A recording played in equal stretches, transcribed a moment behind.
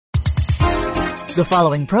The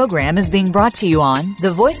following program is being brought to you on the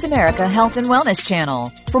Voice America Health and Wellness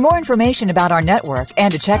channel. For more information about our network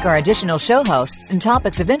and to check our additional show hosts and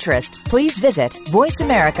topics of interest, please visit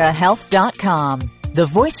voiceamericahealth.com. The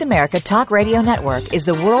Voice America Talk Radio Network is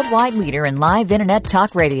the worldwide leader in live Internet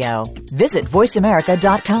talk radio. Visit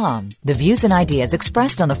voiceamerica.com. The views and ideas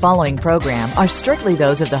expressed on the following program are strictly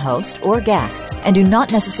those of the host or guests and do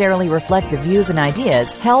not necessarily reflect the views and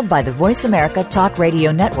ideas held by the Voice America Talk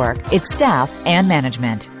Radio Network, its staff, and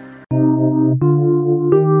management.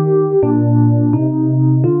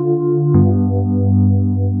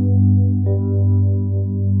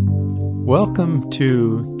 Welcome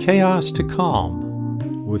to Chaos to Calm,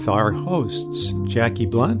 with our hosts, Jackie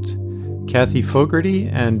Blunt, Kathy Fogarty,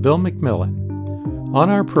 and Bill McMillan. On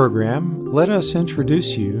our program, let us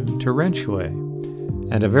introduce you to Ren Xue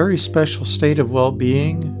and a very special state of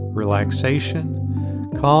well-being, relaxation,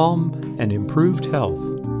 calm, and improved health.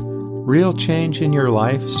 Real change in your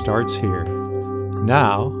life starts here.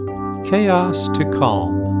 Now, Chaos to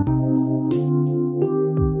Calm.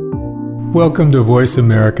 Welcome to Voice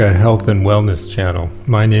America Health and Wellness Channel.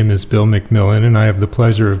 My name is Bill McMillan, and I have the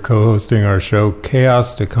pleasure of co-hosting our show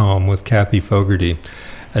Chaos to Calm with Kathy Fogarty,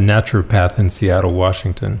 a naturopath in Seattle,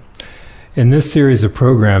 Washington. In this series of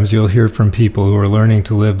programs, you'll hear from people who are learning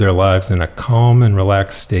to live their lives in a calm and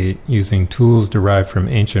relaxed state using tools derived from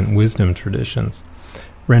ancient wisdom traditions.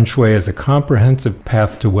 Ren Xue is a comprehensive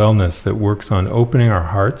path to wellness that works on opening our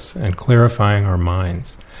hearts and clarifying our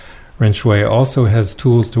minds. Ren Xue also has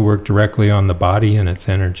tools to work directly on the body and its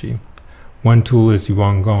energy. One tool is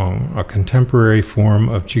Yuan Gong, a contemporary form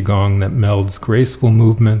of Qigong that melds graceful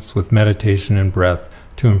movements with meditation and breath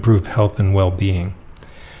to improve health and well-being.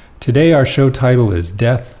 Today our show title is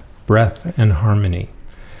Death, Breath, and Harmony.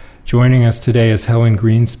 Joining us today is Helen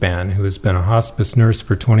Greenspan, who has been a hospice nurse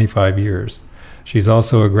for 25 years. She's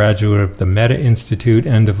also a graduate of the Meta Institute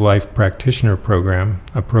End-of-Life Practitioner Program,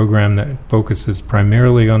 a program that focuses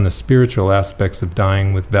primarily on the spiritual aspects of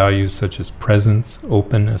dying with values such as presence,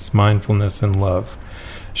 openness, mindfulness, and love.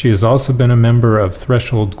 She has also been a member of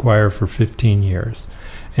Threshold Choir for 15 years,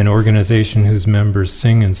 an organization whose members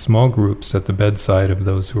sing in small groups at the bedside of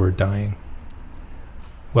those who are dying.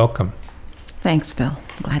 Welcome. Thanks, Bill.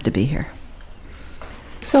 Glad to be here.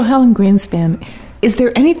 So, Helen Greenspan, is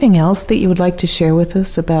there anything else that you would like to share with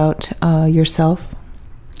us about yourself?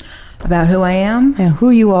 About who I am? And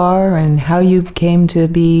who you are and how you came to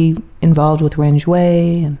be involved with Ren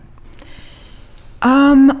Xue?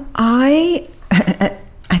 I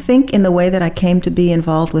think in the way that I came to be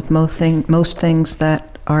involved with most things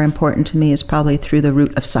that are important to me is probably through the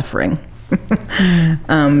root of suffering.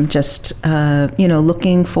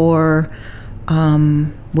 Looking for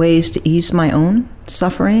ways to ease my own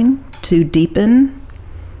suffering, to deepen,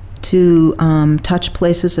 to touch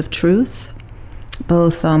places of truth,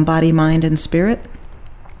 both body, mind, and spirit.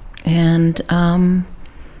 And Ren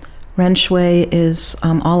Xue is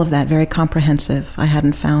all of that, very comprehensive. I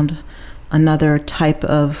hadn't found another type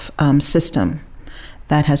of system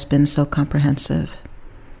that has been so comprehensive.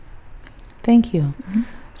 Thank you. Mm-hmm.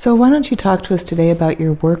 So why don't you talk to us today about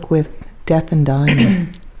your work with death and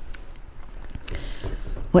dying?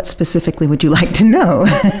 What specifically would you like to know?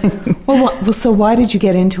 So why did you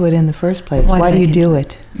get into it in the first place? Why do you do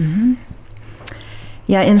it? Mm-hmm.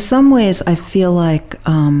 Yeah, in some ways I feel like,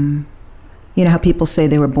 you know how people say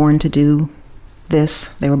they were born to do this,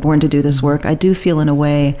 they were born to do this work. I do feel in a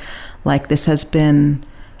way like this has been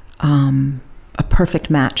a perfect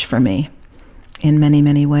match for me in many,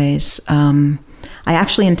 many ways. I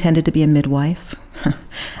actually intended to be a midwife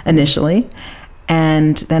initially,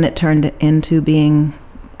 and then it turned into being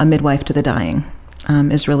a midwife to the dying,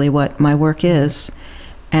 is really what my work is.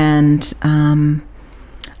 And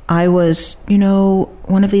I was,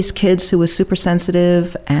 one of these kids who was super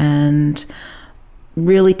sensitive and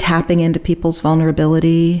really tapping into people's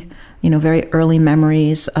vulnerability, very early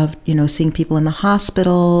memories of, seeing people in the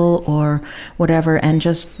hospital or whatever, and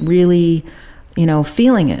just really,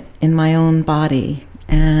 feeling it in my own body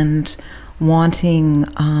and wanting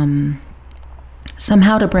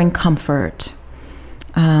somehow to bring comfort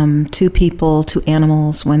to people, to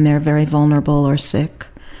animals when they're very vulnerable or sick,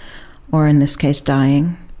 or in this case,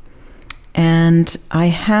 dying. And I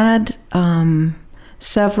had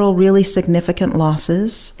several really significant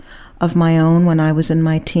losses of my own when I was in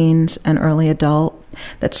my teens and early adulthood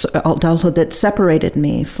that separated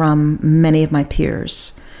me from many of my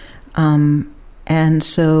peers. And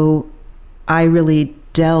so I really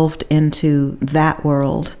delved into that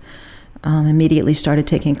world. Immediately started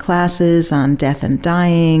taking classes on death and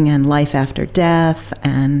dying and life after death,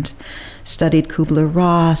 and studied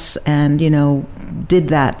Kubler-Ross, and did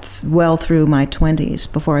that well through my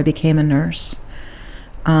 20s before I became a nurse.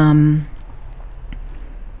 I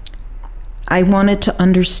wanted to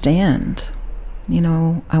understand,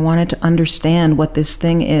 I wanted to understand what this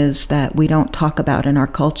thing is that we don't talk about in our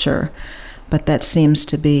culture, but that seems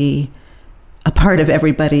to be a part of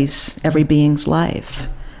every being's life.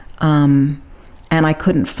 And I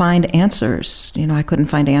couldn't find answers. I couldn't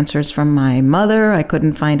find answers from my mother. I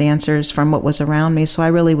couldn't find answers from what was around me. So I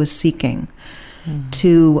really was seeking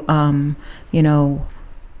to,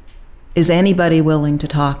 is anybody willing to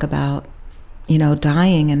talk about,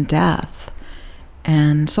 dying and death?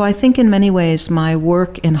 And so I think in many ways my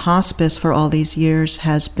work in hospice for all these years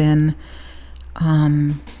has been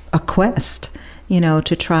a quest,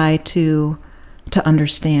 to try to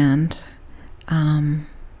understand.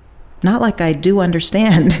 Not like I do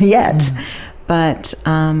understand yet, but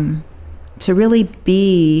to really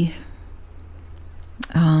be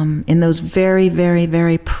in those very, very,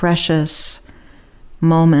 very precious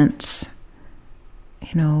moments,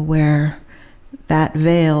 where that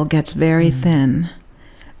veil gets very thin,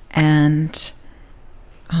 and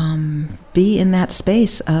be in that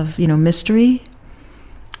space of, mystery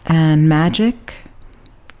and magic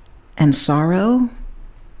and sorrow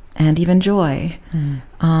and even joy.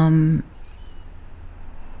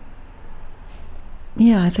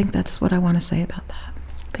 I think that's what I want to say about that.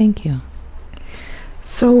 Thank you.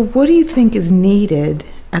 So what do you think is needed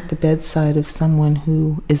at the bedside of someone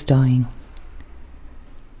who is dying?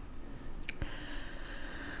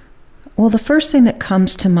 Well, the first thing that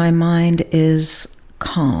comes to my mind is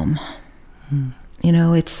calm.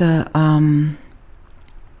 It's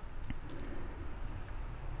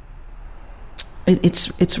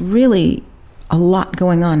it's really a lot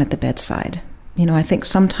going on at the bedside. I think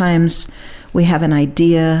sometimes we have an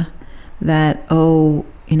idea that,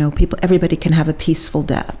 everybody can have a peaceful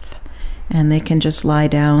death, and they can just lie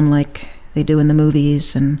down like they do in the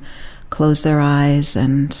movies and close their eyes,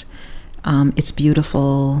 and it's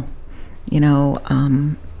beautiful,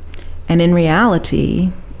 and in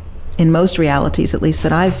reality, in most realities, at least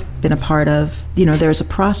that I've been a part of, there's a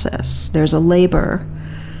process, there's a labor,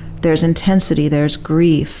 there's intensity, there's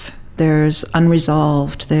grief, there's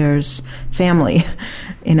unresolved, there's family,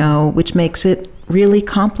 which makes it really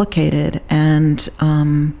complicated. And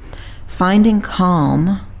finding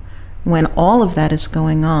calm when all of that is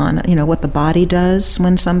going on, what the body does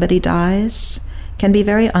when somebody dies can be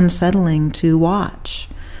very unsettling to watch.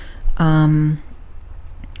 And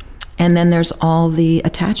then there's all the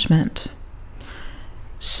attachment.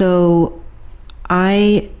 So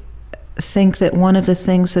I think that one of the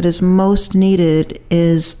things that is most needed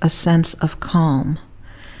is a sense of calm.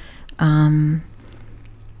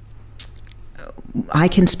 I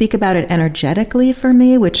can speak about it energetically for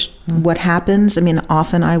me, what happens,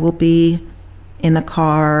 often I will be in the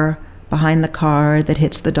car, behind the car that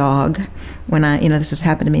hits the dog when this has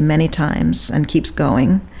happened to me many times and keeps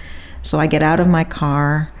going. So I get out of my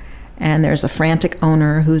car, and there's a frantic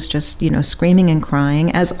owner who's just, screaming and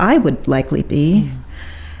crying, as I would likely be.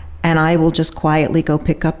 And I will just quietly go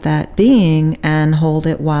pick up that being and hold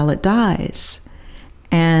it while it dies.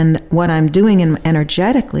 And what I'm doing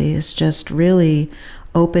energetically is just really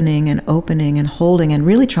opening and holding and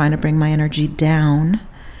really trying to bring my energy down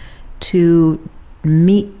to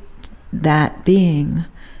meet that being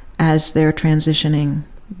as they're transitioning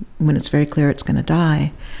when it's very clear it's going to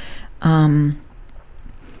die. And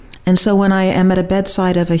so when I am at a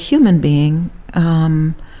bedside of a human being,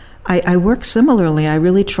 I work similarly. I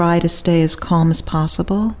really try to stay as calm as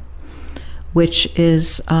possible, which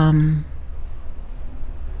is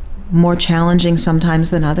more challenging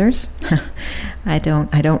sometimes than others. I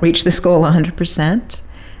don't reach this goal 100%.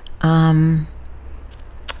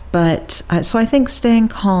 So I think staying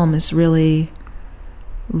calm is really,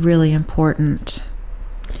 really important.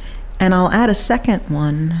 And I'll add a second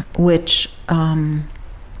one, which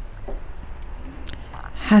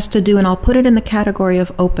has to do, and I'll put it in the category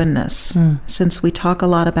of openness, since we talk a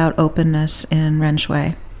lot about openness in Ren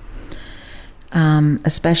Xue,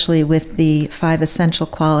 especially with the 5 essential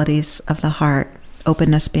qualities of the heart,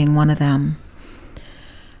 openness being one of them,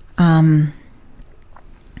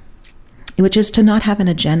 which is to not have an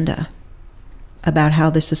agenda about how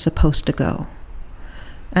this is supposed to go.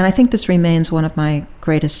 And I think this remains one of my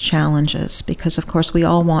greatest challenges, because of course we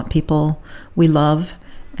all want people we love,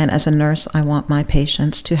 and as a nurse I want my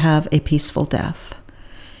patients to have a peaceful death.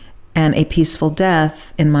 And a peaceful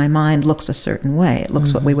death, in my mind, looks a certain way. It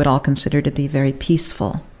looks what we would all consider to be very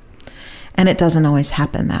peaceful. And it doesn't always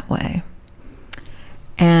happen that way.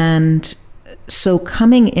 And so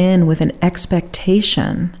coming in with an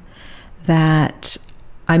expectation that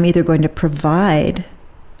I'm either going to provide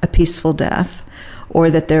a peaceful death, or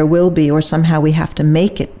that there will be, or somehow we have to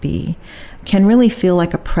make it be, can really feel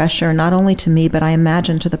like a pressure, not only to me, but I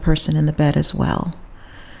imagine to the person in the bed as well.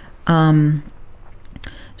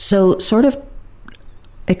 So sort of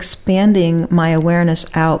expanding my awareness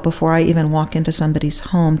out before I even walk into somebody's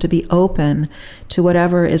home, to be open to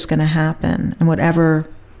whatever is going to happen and whatever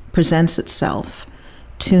presents itself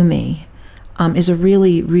to me, is a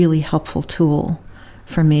really, really helpful tool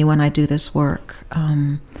for me when I do this work,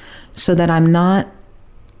 so that I'm not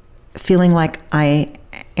feeling like I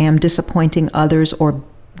am disappointing others or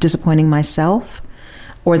disappointing myself,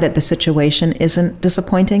 or that the situation isn't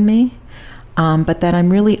disappointing me, but that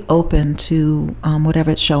I'm really open to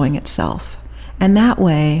whatever it's showing itself. And that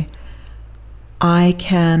way I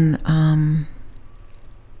can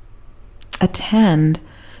attend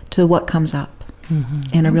to what comes up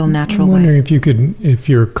in a real natural way. I'm wondering if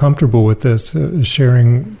you're comfortable with this,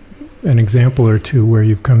 sharing an example or two where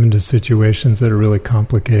you've come into situations that are really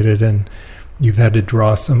complicated and you've had to draw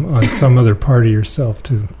on some other part of yourself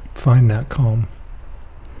to find that calm.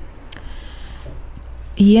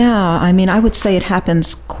 Yeah, I mean, I would say it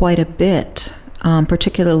happens quite a bit,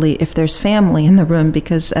 particularly if there's family in the room,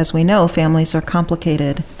 because as we know, families are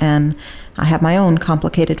complicated, and I have my own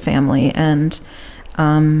complicated family. And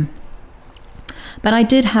but I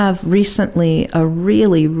did have recently a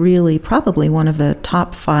really, really, probably one of the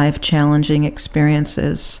top 5 challenging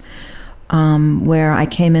experiences, where I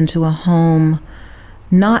came into a home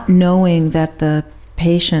not knowing that the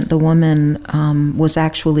patient, the woman, was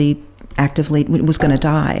actually was going to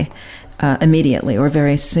die immediately or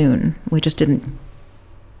very soon. We just didn't,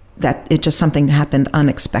 something happened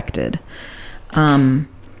unexpected.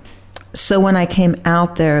 So when I came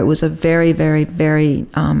out there, it was a very, very, very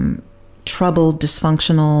troubled,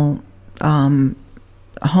 dysfunctional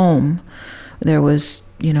home. There was,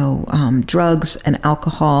 drugs and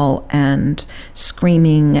alcohol and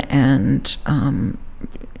screaming and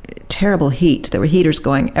terrible heat. There were heaters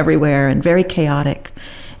going everywhere, and very chaotic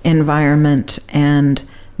environment, and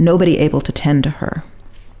nobody able to tend to her.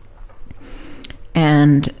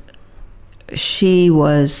 And she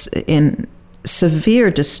was in severe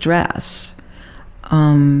distress,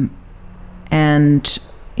 and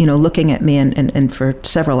looking at me and for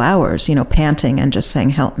several hours, panting and just saying,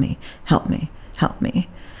 "Help me, help me, help me."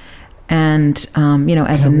 And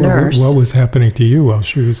as a nurse, what was happening to you while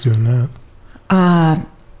she was doing that?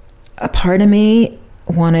 A part of me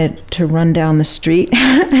wanted to run down the street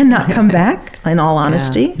and not come back, in all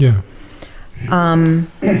honesty. Yeah.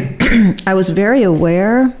 I was very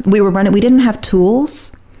aware. We didn't have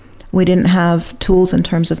tools. We didn't have tools in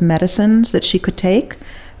terms of medicines that she could take,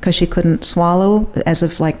 because she couldn't swallow as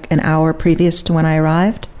of like an hour previous to when I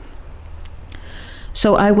arrived.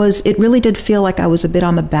 So it really did feel like I was a bit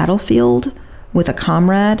on the battlefield with a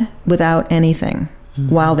comrade without anything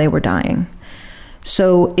while they were dying.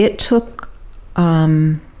 So it took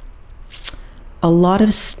a lot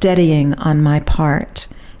of steadying on my part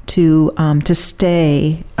to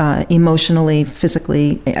stay emotionally,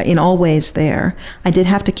 physically, in all ways there. I did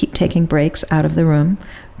have to keep taking breaks out of the room,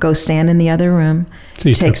 go stand in the other room, so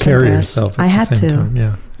you take took care of breaths. yourself at I had the same to. time,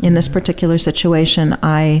 yeah. In this particular situation,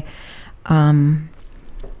 I had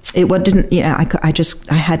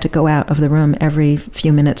to go out of the room every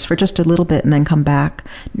few minutes for just a little bit and then come back.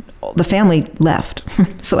 The family left,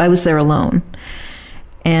 so I was there alone.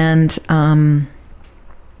 And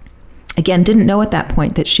again, didn't know at that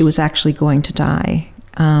point that she was actually going to die.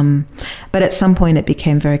 But at some point it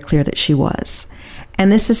became very clear that she was.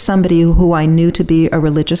 And this is somebody who I knew to be a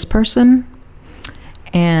religious person.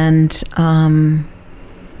 And I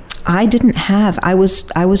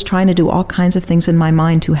was trying to do all kinds of things in my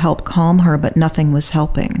mind to help calm her, but nothing was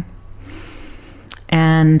helping.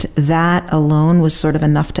 And that alone was sort of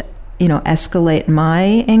enough to, escalate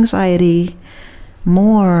my anxiety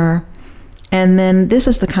more. And then this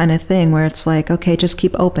is the kind of thing where it's like, okay, just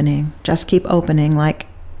keep opening. Like,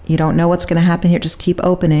 you don't know what's going to happen here. Just keep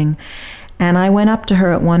opening. And I went up to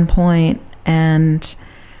her at one point and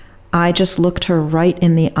I just looked her right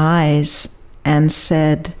in the eyes and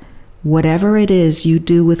said, whatever it is you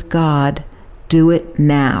do with God, do it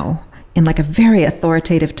now, in like a very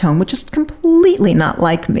authoritative tone, which is completely not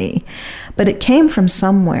like me. But it came from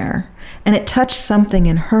somewhere, and it touched something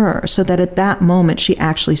in her, so that at that moment she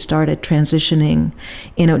actually started transitioning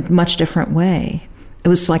in a much different way. It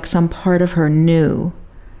was like some part of her knew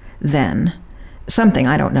then. Something,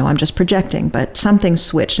 I don't know, I'm just projecting, but something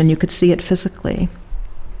switched, and you could see it physically.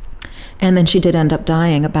 And then she did end up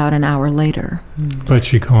dying about an hour later. But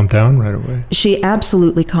she calmed down right away. She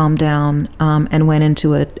absolutely calmed down and went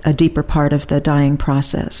into a deeper part of the dying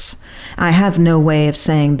process. I have no way of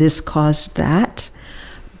saying this caused that,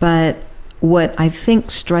 but what I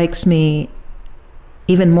think strikes me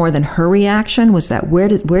even more than her reaction was that where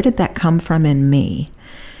did that come from in me?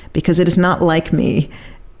 Because it is not like me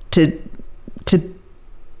to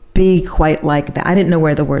be quite like that. I didn't know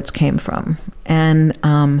where the words came from. And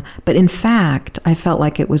but in fact, I felt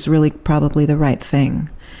like it was really probably the right thing.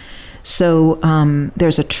 So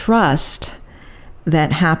there's a trust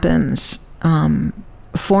that happens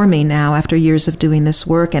for me now after years of doing this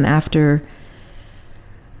work and after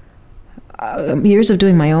years of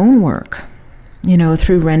doing my own work,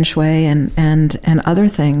 through Ren Xue and other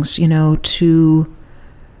things, to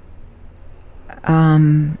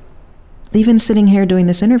even sitting here doing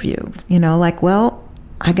this interview,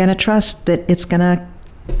 I gotta trust that it's gonna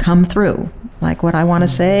come through. Like what I want to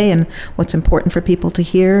say and what's important for people to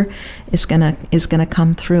hear is gonna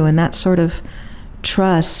come through, and that sort of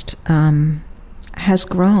trust has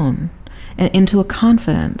grown into a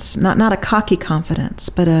confidence, not a cocky confidence,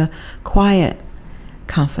 but a quiet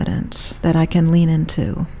confidence that I can lean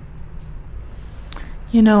into.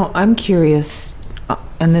 I'm curious,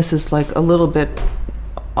 and this is like a little bit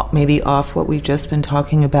maybe off what we've just been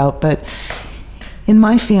talking about, but in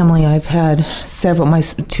my family I've had several, my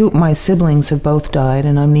siblings have both died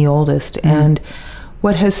and I'm the oldest, and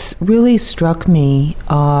what has really struck me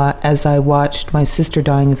as I watched my sister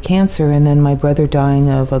dying of cancer and then my brother dying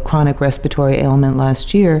of a chronic respiratory ailment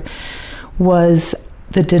last year was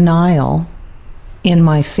the denial in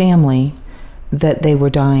my family that they were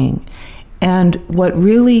dying. And what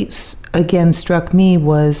really, again, struck me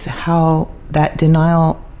was how that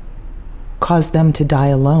denial caused them to die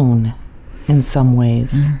alone in some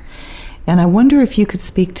ways. And I wonder if you could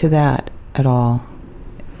speak to that at all,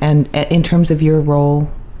 and in terms of your role.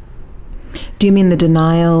 Do you mean the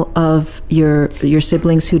denial of your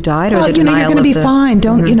siblings who died, or the denial you're going to be fine?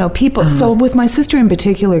 Don't people? So with my sister in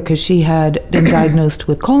particular, because she had been diagnosed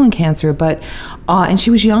with colon cancer, but and she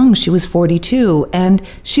was young, she was 42, and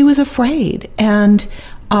she was afraid. And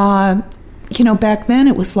back then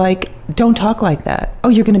it was like, don't talk like that. Oh,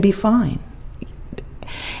 you're going to be fine.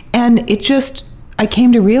 And I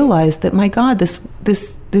came to realize that, my God,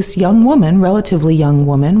 this young woman, relatively young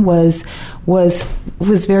woman, was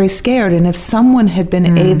very scared. And if someone had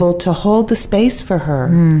been able to hold the space for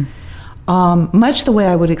her, much the way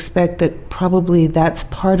I would expect that probably that's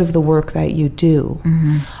part of the work that you do,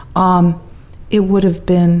 it would have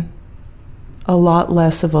been a lot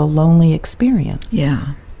less of a lonely experience.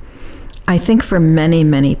 Yeah. I think for many,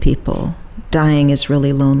 many people, dying is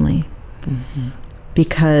really lonely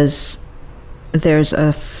because there's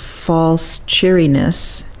a false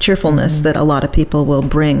cheerfulness that a lot of people will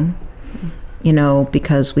bring,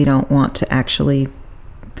 because we don't want to actually,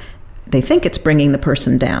 they think it's bringing the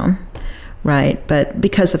person down, right? But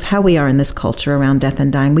because of how we are in this culture around death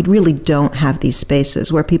and dying, we really don't have these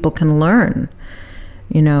spaces where people can learn,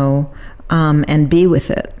 and be with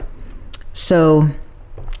it. So,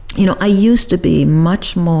 I used to be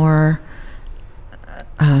much more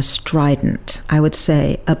strident, I would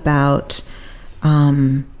say, about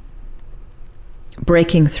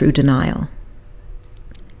breaking through denial.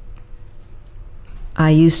 I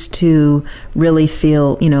used to really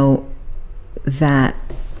feel, that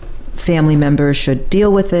family members should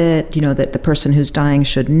deal with it, that the person who's dying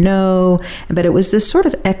should know, but it was this sort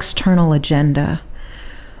of external agenda.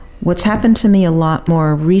 What's happened to me a lot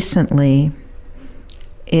more recently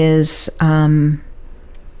is an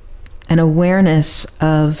awareness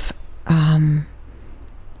of,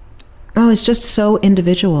 it's just so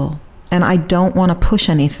individual, and I don't want to push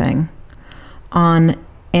anything on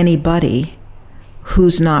anybody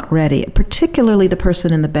who's not ready, particularly the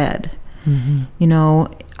person in the bed.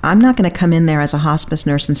 I'm not going to come in there as a hospice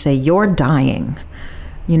nurse and say, you're dying,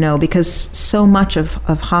 because so much of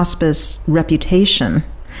hospice reputation,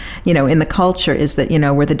 in the culture is that,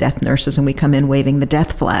 we're the death nurses and we come in waving the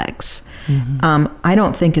death flags. I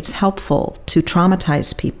don't think it's helpful to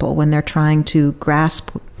traumatize people when they're trying to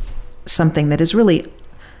grasp something that is really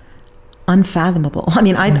unfathomable. I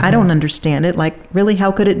mean, I don't understand it. Like, really,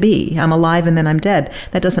 how could it be? I'm alive and then I'm dead.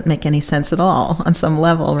 That doesn't make any sense at all on some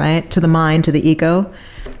level, right? To the mind, to the ego.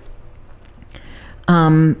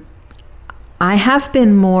 I have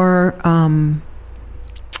been more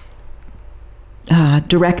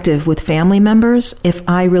directive with family members if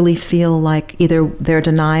I really feel like either their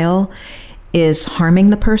denial is harming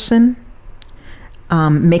the person,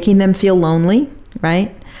 making them feel lonely,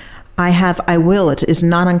 right? It is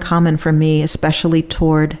not uncommon for me, especially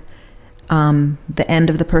toward the end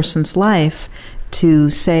of the person's life, to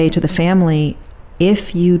say to the family,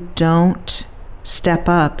 if you don't step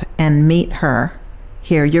up and meet her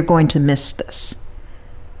here, you're going to miss this.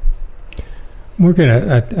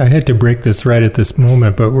 I had to break this right at this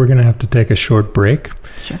moment, but we're going to have to take a short break.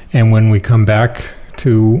 Sure. And when we come back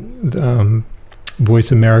to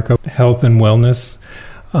Voice America Health and Wellness,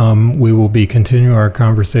 we will be continuing our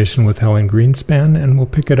conversation with Helen Greenspan, and we'll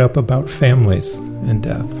pick it up about families and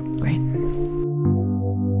death. Great.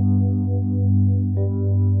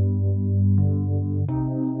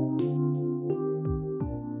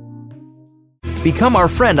 Become our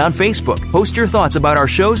friend on Facebook. Post your thoughts about our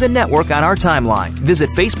shows and network on our timeline. Visit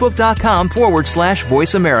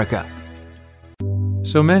facebook.com/Voice America.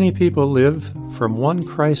 So many people live from one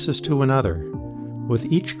crisis to another, with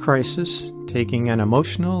each crisis taking an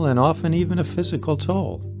emotional and often even a physical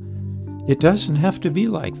toll. It doesn't have to be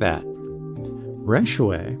like that. Ren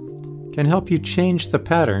Xue can help you change the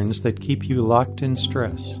patterns that keep you locked in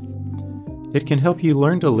stress. It can help you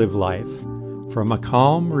learn to live life from a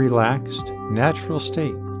calm, relaxed, natural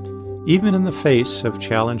state, even in the face of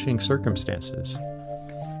challenging circumstances.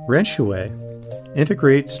 Ren Xue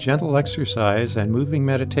integrates gentle exercise and moving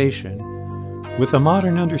meditation with a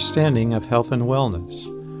modern understanding of health and wellness.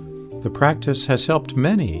 The practice has helped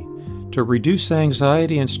many to reduce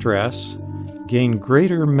anxiety and stress, gain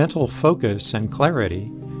greater mental focus and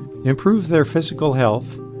clarity, improve their physical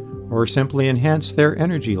health, or simply enhance their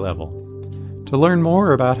energy level. To learn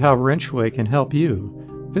more about how Ren Xue can help you,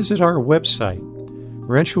 visit our website,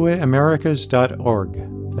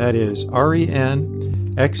 renxueamericas.org. That is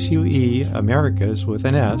RENXUE Americas with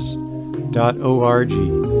an S, .org.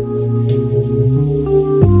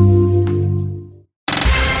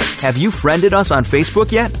 Have you friended us on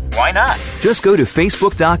Facebook yet? Why not? Just go to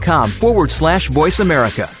facebook.com/Voice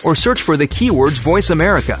America or search for the keywords Voice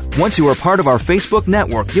America. Once you are part of our Facebook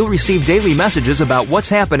network, you'll receive daily messages about what's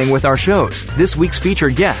happening with our shows, this week's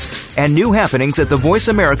featured guests, and new happenings at the Voice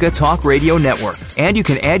America Talk Radio Network. And you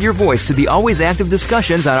can add your voice to the always active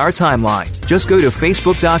discussions on our timeline. Just go to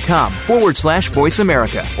facebook.com/Voice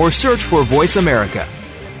America or search for Voice America.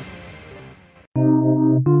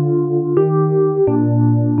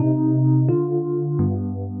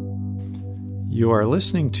 You are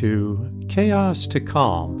listening to Chaos to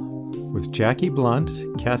Calm with Jackie Blunt,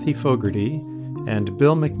 Kathy Fogarty, and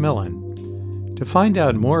Bill McMillan. To find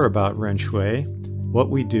out more about Ren Xue, what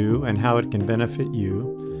we do, and how it can benefit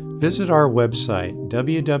you, visit our website,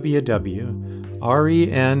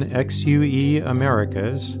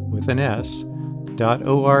 www.renxueamericas with an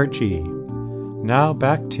S.org. Now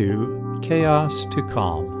back to Chaos to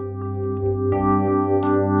Calm.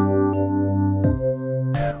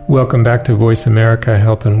 Welcome back to Voice America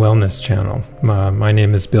Health and Wellness Channel. My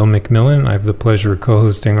name is Bill McMillan. I have the pleasure of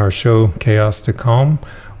co-hosting our show, Chaos to Calm,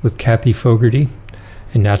 with Kathy Fogarty,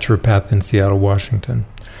 a naturopath in Seattle, Washington.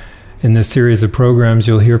 In this series of programs,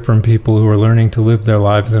 you'll hear from people who are learning to live their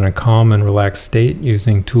lives in a calm and relaxed state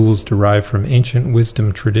using tools derived from ancient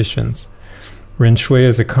wisdom traditions. Ren Xue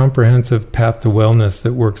is a comprehensive path to wellness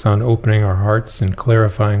that works on opening our hearts and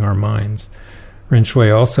clarifying our minds. Ren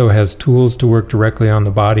Xue also has tools to work directly on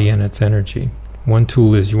the body and its energy. One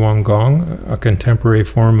tool is Yuan Gong, a contemporary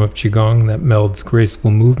form of Qigong that melds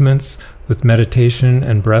graceful movements with meditation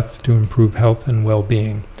and breath to improve health and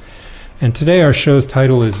well-being. And today our show's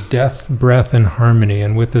title is Death, Breath, and Harmony,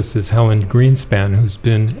 and with us is Helen Greenspan, who's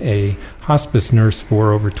been a hospice nurse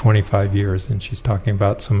for over 25 years, and she's talking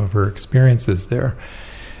about some of her experiences there.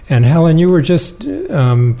 And Helen, you were just,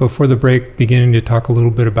 before the break, beginning to talk a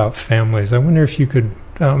little bit about families. I wonder if you could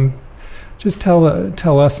just tell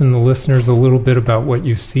us and the listeners a little bit about what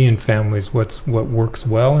you see in families, what works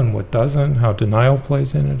well and what doesn't, how denial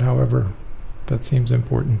plays in it, however that seems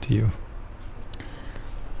important to you.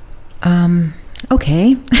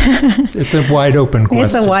 Okay. It's a wide open question.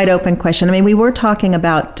 It's a wide open question. I mean, we were talking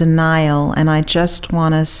about denial, and I just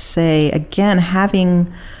want to say, again,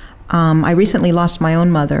 I recently lost my own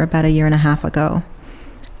mother about 1.5 years ago,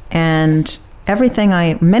 and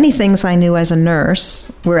many things I knew as a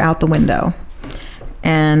nurse were out the window,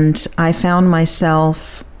 and I found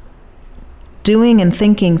myself doing and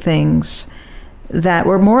thinking things that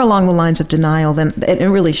were more along the lines of denial than it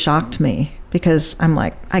really shocked me, because I'm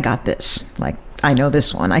like, I got this, like I know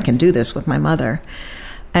this one, I can do this with my mother.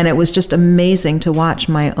 And it was just amazing to watch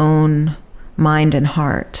my own mind and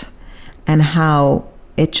heart and how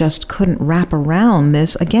it just couldn't wrap around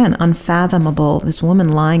this, again, unfathomable, this woman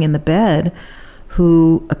lying in the bed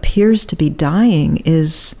who appears to be dying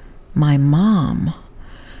is my mom.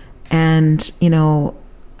 And,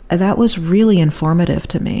 that was really informative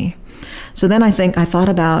to me. So then I thought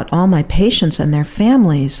about all my patients and their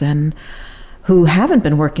families and who haven't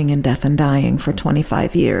been working in death and dying for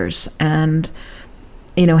 25 years, and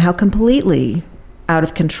how completely out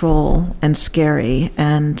of control and scary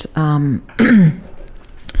and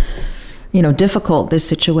difficult this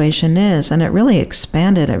situation is. And it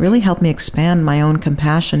really helped me expand my own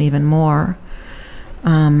compassion even more.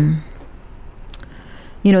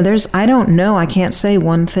 I don't know, I can't say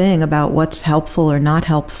one thing about what's helpful or not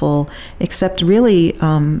helpful, except really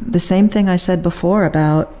the same thing I said before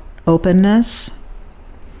about openness,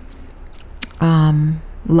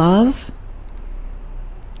 love,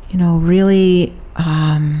 really,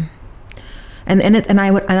 and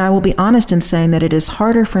I will be honest in saying that it is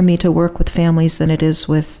harder for me to work with families than it is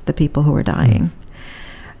with the people who are dying.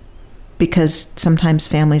 Because sometimes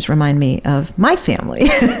families remind me of my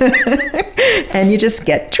family. And you just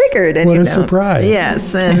get triggered. And what a surprise.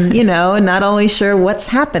 Yes, and, and not always sure what's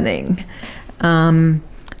happening.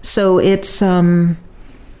 So it's, and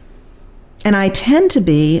I tend to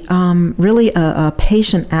be really a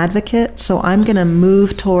patient advocate. So I'm going to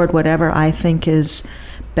move toward whatever I think is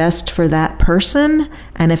best for that person.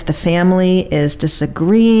 And if the family is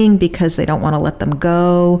disagreeing because they don't want to let them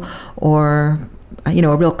go, or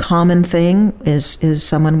a real common thing is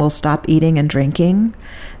someone will stop eating and drinking.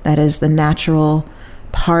 That is the natural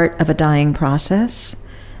part of a dying process.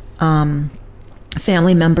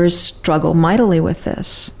 Family members struggle mightily with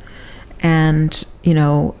this. And,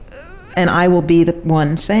 and I will be the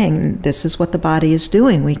one saying, this is what the body is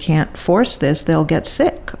doing. We can't force this. They'll get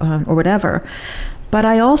sick or whatever. But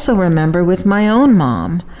I also remember with my own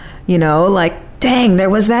mom, dang, there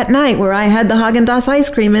was that night where I had the Haagen-Dazs ice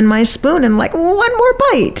cream in my spoon and one more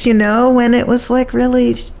bite, when it was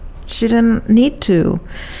really, she didn't need to.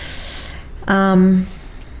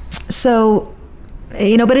 So,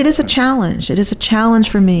 but it is a challenge. It is a challenge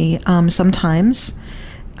for me sometimes,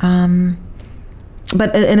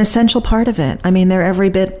 but an essential part of it. They're every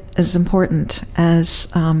bit as important as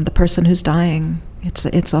the person who's dying.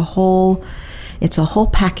 It's a whole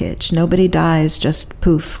package. Nobody dies just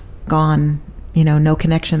poof, gone. No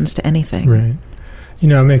connections to anything. Right.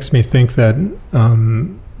 It makes me think that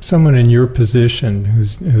someone in your position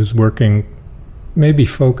who's working, maybe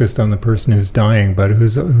focused on the person who's dying, but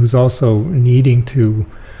who's also needing to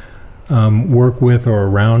work with or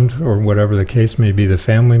around, or whatever the case may be, the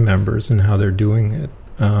family members and how they're doing it.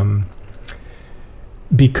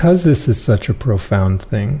 Because this is such a profound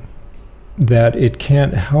thing, that it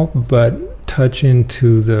can't help but touch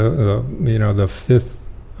into the fifth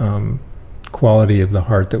quality of the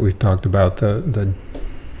heart that we've talked about, the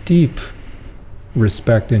deep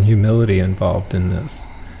respect and humility involved in this.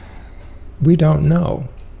 We don't know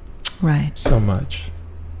so much.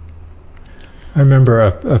 I remember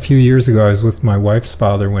a few years ago I was with my wife's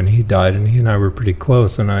father when he died, and he and I were pretty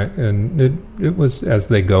close, and it was, as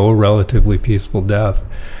they go, a relatively peaceful death.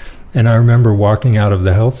 And I remember walking out of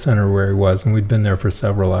the health center where he was, and we'd been there for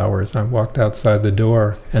several hours. I walked outside the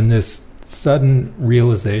door, and this sudden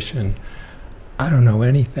realization, I don't know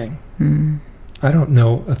anything. I don't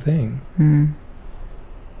know a thing. And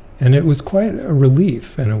it was quite a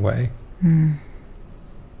relief in a way.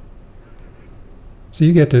 So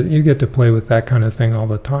you get to play with that kind of thing all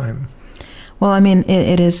the time. Well,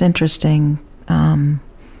 it is interesting.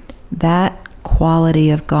 That quality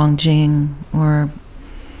of Gongjing, or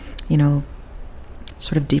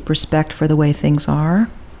sort of deep respect for the way things are,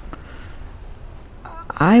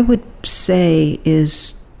 I would say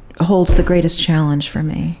holds the greatest challenge for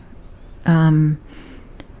me.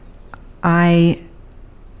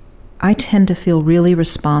 I tend to feel really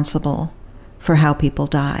responsible for how people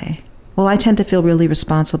die. Well, I tend to feel really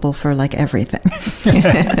responsible for everything.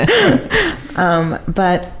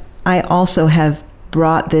 But I also have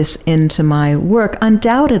brought this into my work,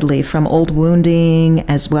 undoubtedly from old wounding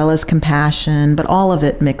as well as compassion, but all of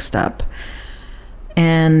it mixed up.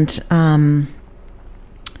 And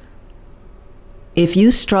if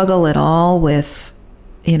you struggle at all with,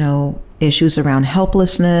 issues around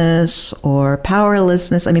helplessness or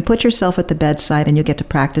powerlessness, put yourself at the bedside and you get to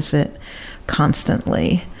practice it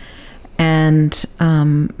constantly. And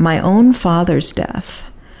my own father's death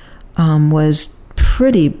was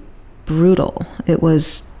pretty brutal. It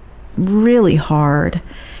was really hard.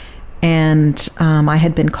 And I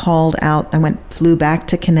had been called out. I flew back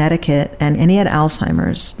to Connecticut, and he had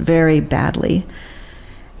Alzheimer's very badly.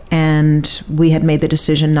 And we had made the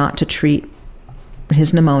decision not to treat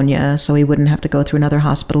his pneumonia so he wouldn't have to go through another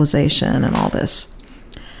hospitalization and all this.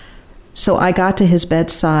 So I got to his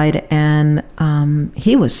bedside, and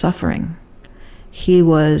he was suffering. He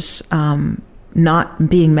was not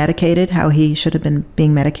being medicated how he should have been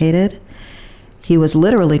being medicated. He was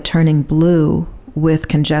literally turning blue with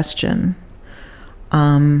congestion.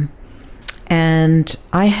 And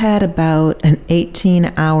I had about an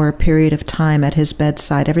 18-hour period of time at his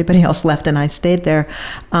bedside. Everybody else left, and I stayed there,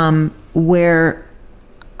 where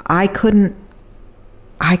I couldn't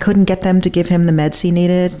get them to give him the meds he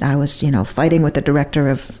needed. I was, fighting with the director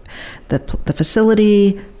of the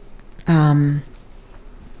facility. And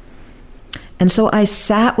so I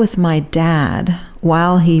sat with my dad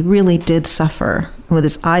while he really did suffer. With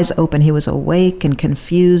his eyes open, he was awake and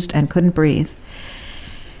confused and couldn't breathe.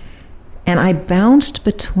 And I bounced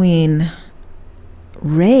between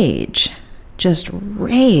rage, just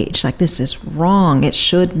rage, like this is wrong, it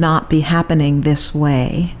should not be happening this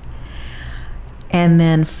way, and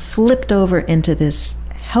then flipped over into this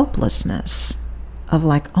helplessness of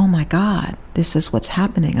like, oh my God, this is what's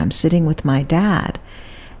happening. I'm sitting with my dad,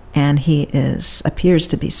 and he appears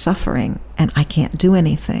to be suffering, and I can't do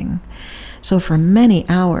anything. So for many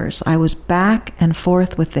hours, I was back and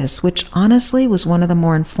forth with this, which honestly was one of the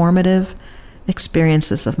more informative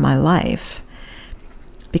experiences of my life.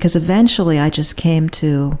 Because eventually I just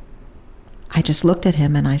looked at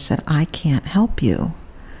him and I said, I can't help you.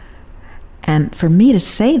 And for me to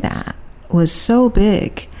say that was so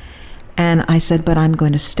big. And I said, but I'm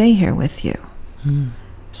going to stay here with you.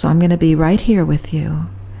 So I'm going to be right here with you.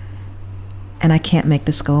 And I can't make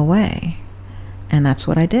this go away. And that's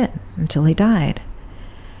what I did until he died.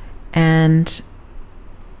 And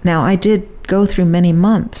now I did go through many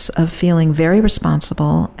months of feeling very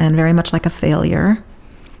responsible and very much like a failure.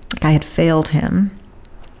 Like I had failed him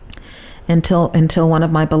until one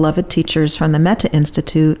of my beloved teachers from the Metta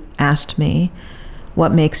Institute asked me,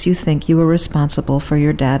 what makes you think you were responsible for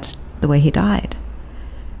your dad's the way he died?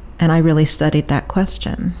 And I really studied that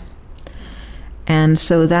question. And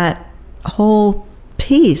so that whole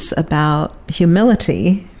piece about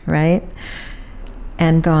humility, right,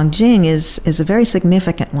 and Gongjing is a very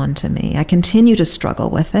significant one to me. I continue to struggle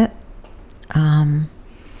with it,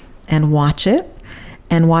 and watch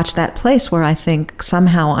that place where I think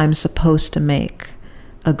somehow I'm supposed to make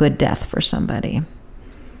a good death for somebody.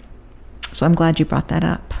 So I'm glad you brought that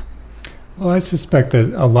up. Well, I suspect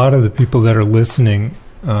that a lot of the people that are listening,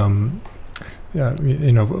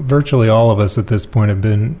 virtually all of us at this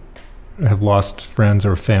point have lost friends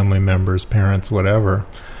or family members, parents, whatever.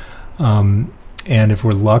 And if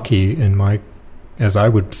we're lucky, as I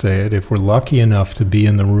would say it, if we're lucky enough to be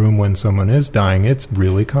in the room when someone is dying, it's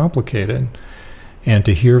really complicated. And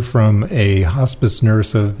to hear from a hospice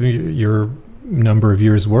nurse of your number of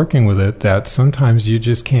years working with it, that sometimes you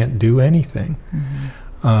just can't do anything,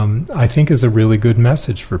 I think is a really good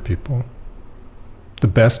message for people. The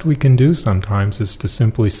best we can do sometimes is to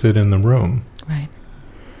simply sit in the room. Right.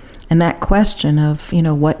 And that question of,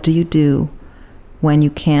 what do you do when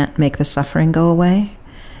you can't make the suffering go away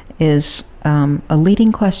is a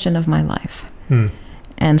leading question of my life.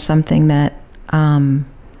 And something that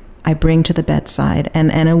I bring to the bedside,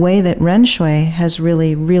 and a way that Ren Xue has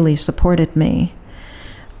really, really supported me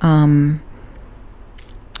in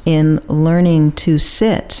learning to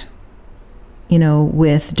sit,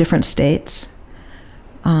 with different states,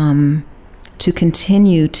 to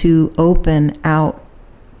continue to open out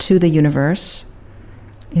to the universe,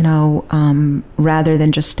 rather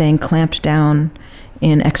than just staying clamped down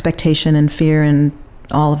in expectation and fear and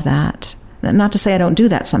all of that. Not to say I don't do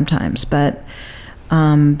that sometimes, but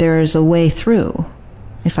there is a way through.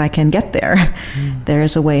 If I can get there, there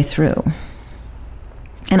is a way through.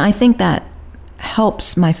 And I think that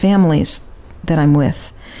helps my families that I'm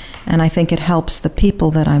with. And I think it helps the people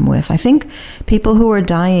that I'm with. I think people who are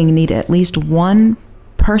dying need at least one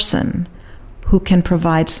person who can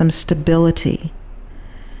provide some stability.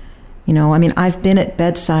 I've been at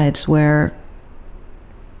bedsides where,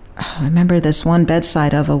 I remember this one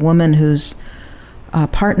bedside of a woman whose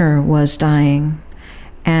partner was dying.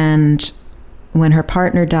 And when her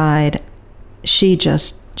partner died, she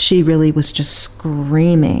really was just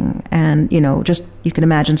screaming. And, you can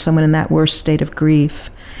imagine someone in that worst state of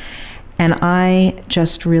grief. And I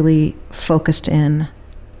just really focused in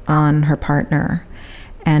on her partner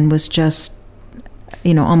and was just,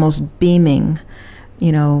 almost beaming,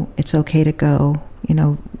 it's okay to go,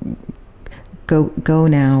 go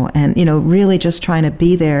now. And, really just trying to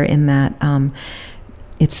be there in that,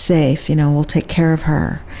 it's safe, we'll take care of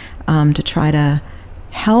her, to try to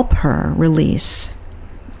help her release.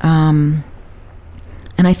 And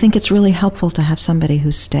I think it's really helpful to have somebody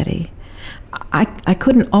who's steady. I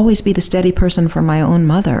couldn't always be the steady person for my own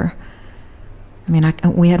mother, I mean,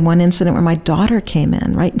 we had one incident where my daughter came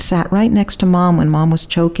in, right, and sat right next to Mom when Mom was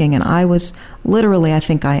choking, and I was literally, I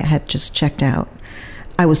think I had just checked out.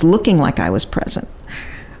 I was looking like I was present,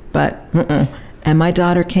 but And my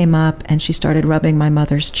daughter came up and she started rubbing my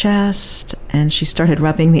mother's chest, and she started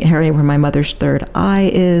rubbing the area where my mother's third eye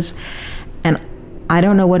is. And I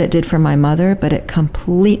don't know what it did for my mother, but it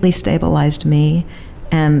completely stabilized me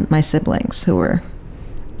and my siblings who were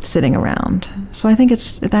sitting around. So I think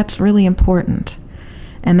that's really important.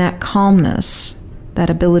 And that calmness, that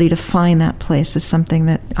ability to find that place, is something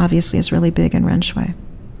that obviously is really big in Ren Xue.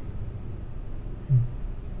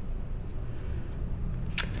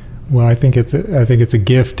 Well, I think it's a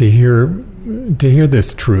gift to hear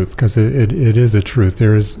this truth, because it is a truth.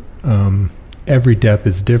 There is every death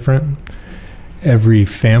is different. Every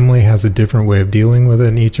family has a different way of dealing with it,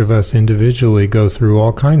 and each of us individually go through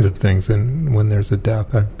all kinds of things. And when there's a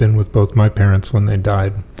death, I've been with both my parents when they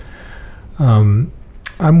died. I'm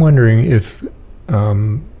wondering if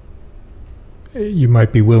you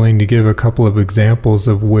might be willing to give a couple of examples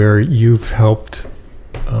of where you've helped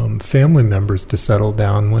family members to settle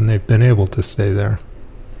down when they've been able to stay there.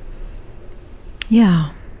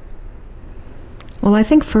 Yeah. Well, I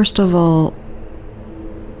think first of all,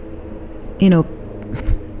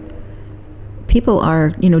 people are,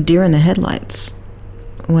 deer in the headlights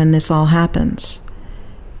when this all happens.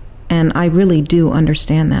 And I really do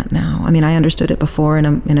understand that now. I mean, I understood it before in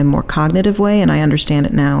a more cognitive way, and I understand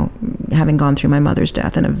it now, having gone through my mother's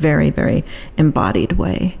death, in a very, very embodied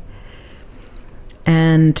way.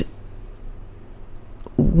 And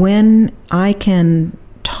when I can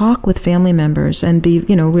talk with family members and be,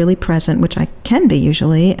 really present, which I can be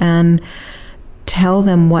usually, and tell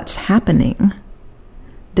them what's happening,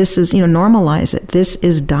 this is, normalize it. This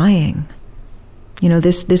is dying.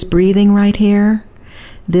 This breathing right here,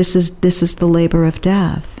 this is the labor of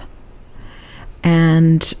death.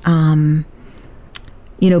 And,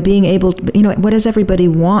 being able to, what does everybody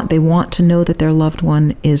want? They want to know that their loved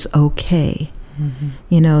one is okay.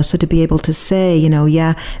 Mm-hmm. So to be able to say,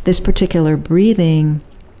 yeah, this particular breathing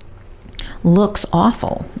looks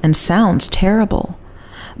awful and sounds terrible.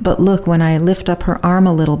 But look, when I lift up her arm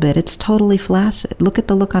a little bit, it's totally flaccid. Look at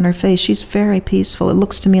the look on her face. She's very peaceful. It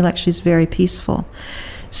looks to me like she's very peaceful.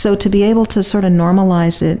 So to be able to sort of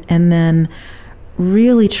normalize it and then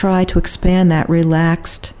really try to expand that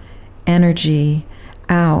relaxed energy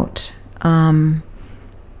out.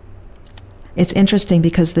 It's interesting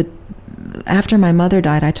because after my mother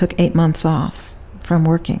died, I took 8 months off from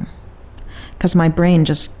working because my brain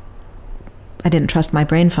I didn't trust my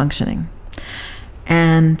brain functioning.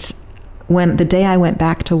 And when the day I went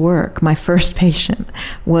back to work, my first patient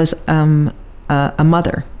was a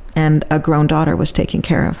mother, and a grown daughter was taking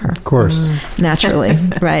care of her. Of course. Naturally,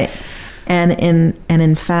 right. And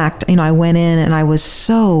in fact, I went in and I was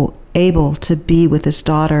so able to be with this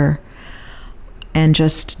daughter and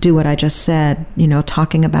just do what I just said,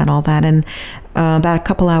 talking about all that. And about a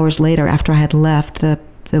couple hours later, after I had left, the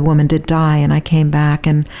woman did die, and I came back,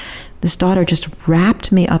 and this daughter just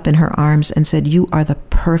wrapped me up in her arms and said, "You are the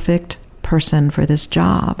perfect person for this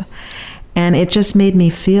job." And it just made me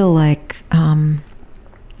feel like,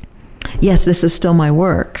 yes, this is still my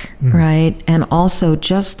work, right? And also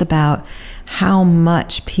just about how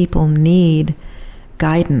much people need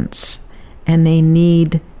guidance and they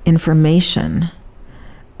need information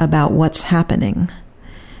about what's happening.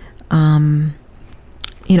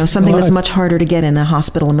 Something that's much harder to get in a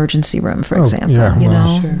hospital emergency room, for example.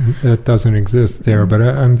 Yeah, sure. That doesn't exist there. But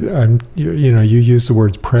you use the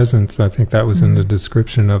words presence. I think that was in the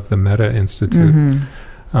description of the Metta Institute.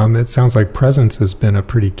 Mm-hmm. It sounds like presence has been a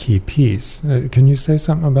pretty key piece. Can you say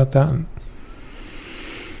something about that?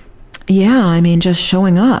 Yeah, just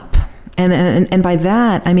showing up. And by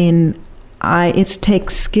that, it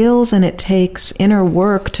takes skills and it takes inner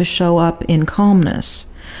work to show up in calmness.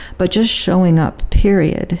 But just showing up,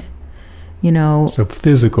 period. So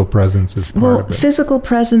physical presence is part of it. Physical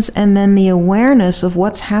presence, and then the awareness of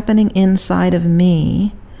what's happening inside of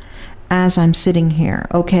me as I'm sitting here.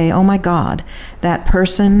 Okay, oh my God, that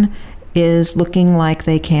person is looking like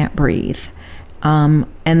they can't breathe. And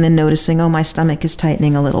then noticing, oh, my stomach is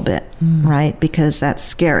tightening a little bit, right? Because that's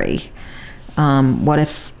scary. What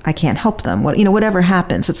if I can't help them? Whatever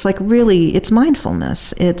happens. It's like really, it's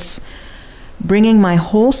mindfulness. It's bringing my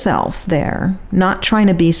whole self there, not trying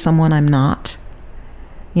to be someone I'm not.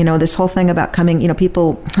 This whole thing about coming,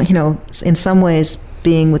 people, in some ways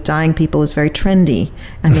being with dying people is very trendy.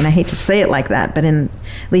 I hate to say it like that, but at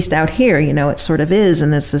least out here, it sort of is.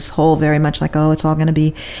 And it's this whole very much like, oh, it's all going to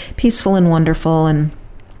be peaceful and wonderful. And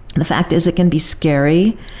the fact is it can be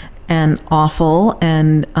scary and awful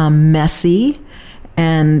and messy.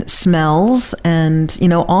 and smells and,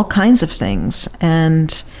 all kinds of things.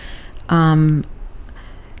 And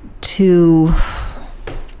to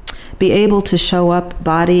be able to show up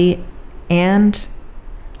body and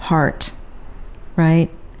heart, right?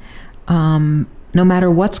 No matter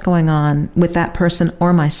what's going on with that person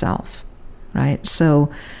or myself, right?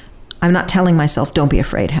 So I'm not telling myself, don't be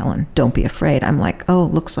afraid, Helen, don't be afraid. I'm like, oh,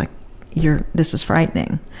 looks like this is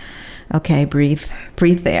frightening. Okay, breathe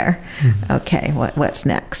there. Mm-hmm. Okay, what's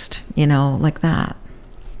next? Like that.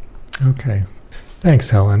 Okay. Thanks,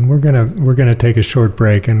 Helen. We're gonna take a short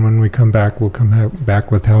break, and when we come back, we'll come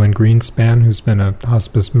back with Helen Greenspan, who's been a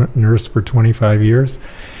hospice nurse for 25 years.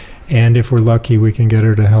 And if we're lucky, we can get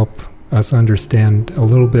her to help us understand a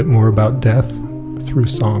little bit more about death through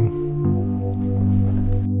song.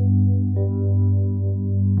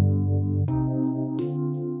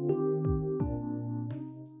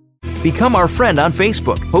 Become our friend on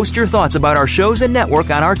Facebook. Post your thoughts about our shows and network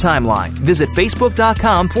on our timeline. Visit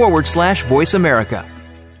facebook.com/Voice America.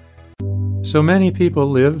 So many people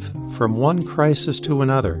live from one crisis to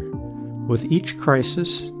another, with each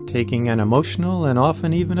crisis taking an emotional and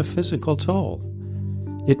often even a physical toll.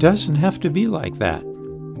 It doesn't have to be like that.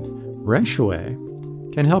 Ren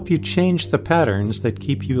Xue can help you change the patterns that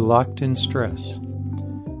keep you locked in stress.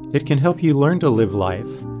 It can help you learn to live life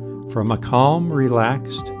from a calm,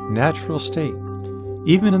 relaxed, natural state,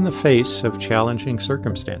 even in the face of challenging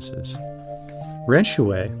circumstances. Ren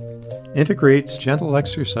Xue integrates gentle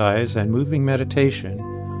exercise and moving meditation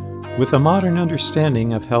with a modern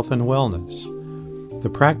understanding of health and wellness. The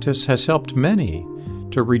practice has helped many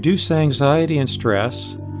to reduce anxiety and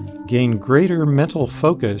stress, gain greater mental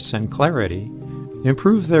focus and clarity,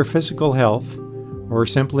 improve their physical health, or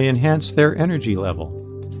simply enhance their energy level.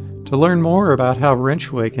 To learn more about how Ren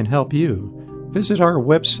Xue can help you, visit our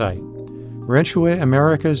website,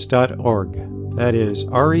 renxueamericas.org. That is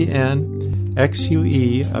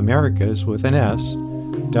RENXUE Americas with an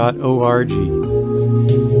S.org.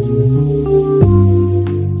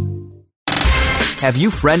 Have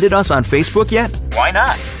you friended us on Facebook yet? Why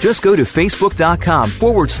not? Just go to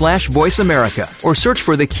facebook.com/Voice America or search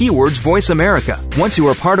for the keywords Voice America. Once you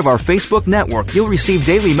are part of our Facebook network, you'll receive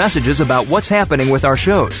daily messages about what's happening with our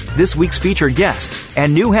shows, this week's featured guests,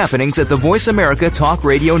 and new happenings at the Voice America Talk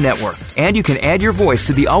Radio Network. And you can add your voice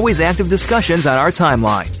to the always active discussions on our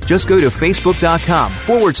timeline. Just go to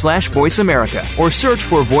facebook.com/Voice America or search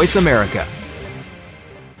for Voice America.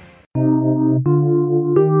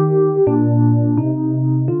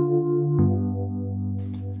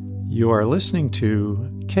 You are listening to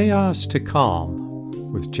Chaos to Calm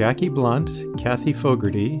with Jackie Blunt, Kathy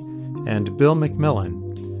Fogarty, and Bill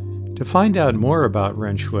McMillan. To find out more about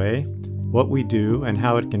Ren Xue, what we do, and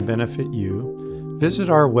how it can benefit you, visit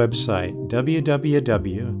our website,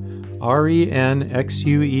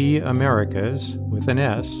 www.renxueamericas with an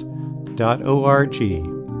S.org.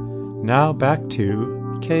 Now back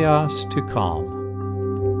to Chaos to Calm.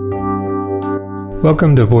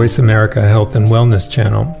 Welcome to Voice America Health and Wellness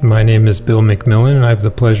Channel. My name is Bill McMillan, and I have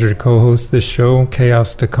the pleasure to co-host this show,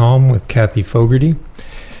 Chaos to Calm, with Kathy Fogarty.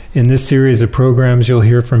 In this series of programs, you'll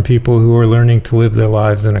hear from people who are learning to live their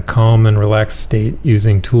lives in a calm and relaxed state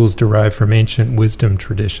using tools derived from ancient wisdom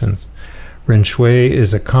traditions. Ren Xue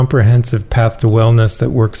is a comprehensive path to wellness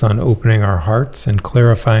that works on opening our hearts and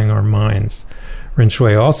clarifying our minds. Ren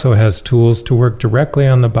Xue also has tools to work directly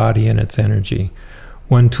on the body and its energy.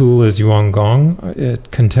 One tool is Yuan Gong, a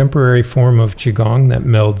contemporary form of Qigong that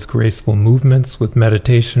melds graceful movements with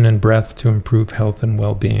meditation and breath to improve health and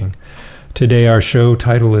well-being. Today our show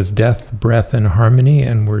title is Death, Breath, and Harmony,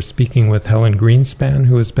 and we're speaking with Helen Greenspan,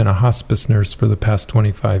 who has been a hospice nurse for the past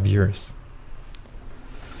 25 years.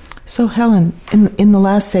 So Helen, in the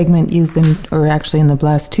last segment in the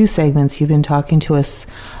last two segments, you've been talking to us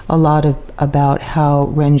a lot about how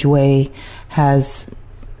Ren Xue has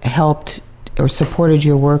helped or supported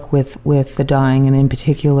your work with the dying, and in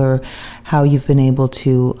particular, how you've been able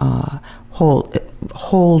to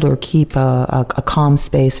hold or keep a calm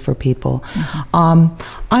space for people. Mm-hmm.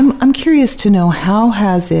 I'm curious to know, how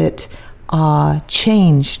has it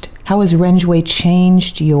changed? How has Ren Xue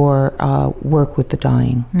changed your work with the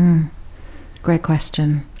dying? Great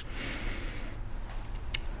question.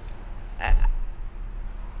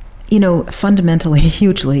 Fundamentally,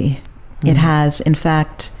 hugely, it has. In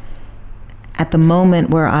fact, at the moment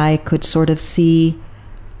where I could sort of see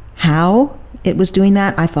how it was doing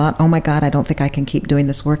that, I thought, oh my God, I don't think I can keep doing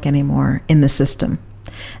this work anymore in the system.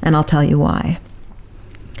 And I'll tell you why.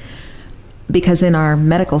 Because in our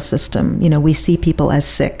medical system, we see people as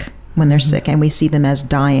sick when they're sick, and we see them as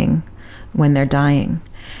dying when they're dying.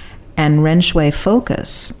 And Ren Xue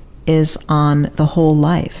focus is on the whole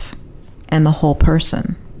life and the whole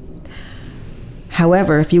person.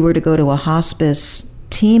 However, if you were to go to a hospice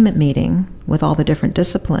team meeting with all the different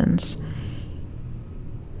disciplines,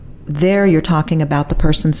 there you're talking about the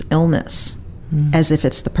person's illness as if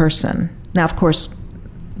it's the person. Now, of course,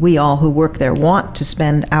 we all who work there want to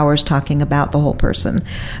spend hours talking about the whole person,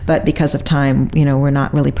 but because of time, we're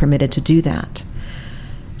not really permitted to do that.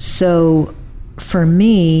 So for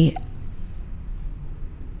me,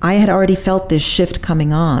 I had already felt this shift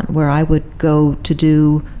coming on where I would go to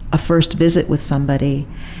do a first visit with somebody,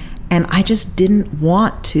 and I just didn't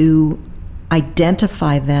want to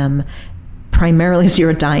identify them primarily as you're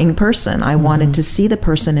a dying person. I wanted to see the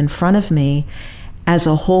person in front of me as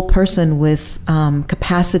a whole person with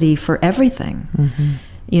capacity for everything,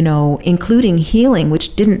 including healing,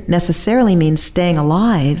 which didn't necessarily mean staying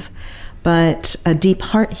alive, but a deep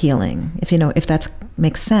heart healing, if that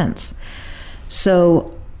makes sense.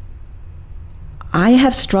 So I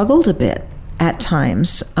have struggled a bit at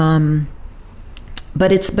times, but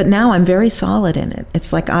now I'm very solid in it.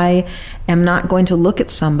 It's like I am not going to look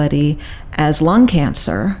at somebody as lung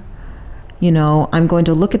cancer. I'm going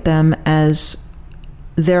to look at them as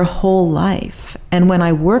their whole life. And when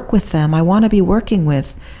I work with them, I want to be working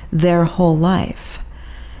with their whole life.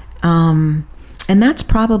 And that's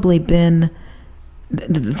probably been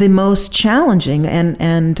the most challenging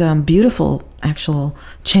and beautiful actual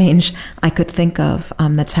change I could think of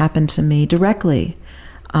that's happened to me directly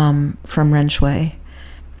from Ren Xue.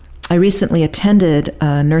 I recently attended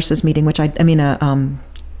a nurses meeting, a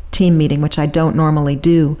team meeting, which I don't normally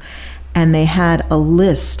do, and they had a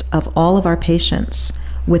list of all of our patients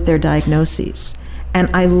with their diagnoses.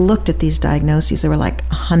 And I looked at these diagnoses, there were like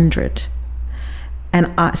 100.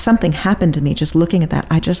 And something happened to me just looking at that.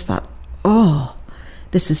 I just thought, oh,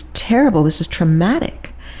 this is terrible. This is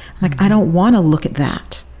traumatic. I'm like, I don't want to look at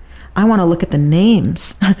that. I want to look at the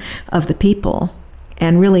names of the people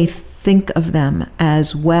and really think of them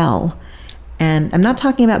as well. And I'm not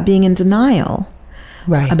talking about being in denial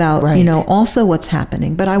about, also what's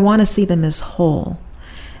happening, but I want to see them as whole.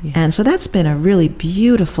 Yeah. And so that's been a really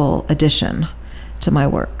beautiful addition to my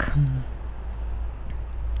work.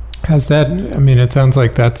 Has that, it sounds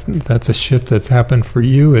like that's a shift that's happened for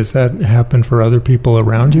you. Has that happened for other people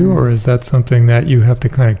around you, or is that something that you have to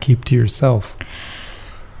kind of keep to yourself?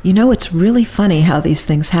 It's really funny how these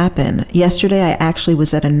things happen. Yesterday, I actually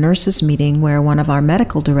was at a nurses meeting where one of our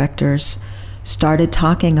medical directors started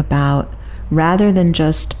talking about, rather than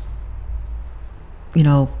just,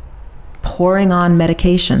 pouring on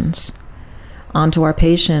medications onto our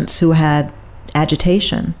patients who had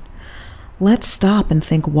agitation, let's stop and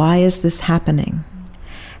think, why is this happening?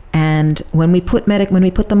 And when we put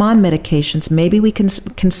them on medications, maybe we can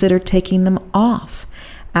consider taking them off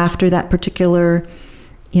after that particular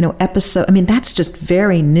episode. That's just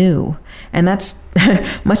very new, and that's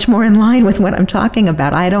much more in line with what I'm talking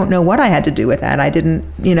about. I don't know what I had to do with that. I didn't,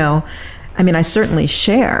 I certainly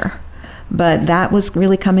share, but that was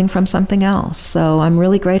really coming from something else. So I'm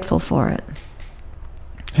really grateful for it.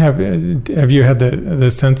 Have you had the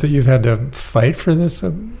sense that you've had to fight for this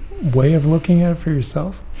way of looking at it for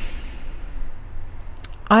yourself?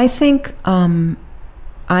 I think I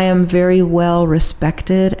am very well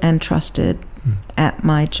respected and trusted at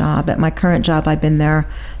my job. At my current job, I've been there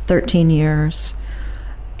 13 years,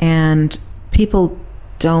 and people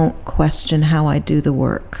don't question how I do the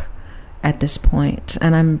work at this point,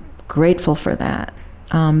 and I'm grateful for that.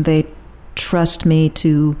 They trust me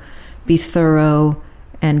to be thorough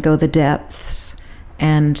and go the depths,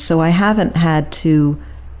 and so I haven't had to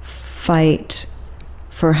fight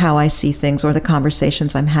for how I see things or the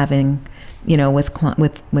conversations I'm having,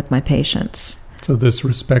 with my patients. So this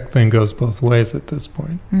respect thing goes both ways at this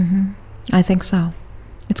point. Mm-hmm. I think so.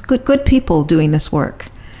 It's good people doing this work.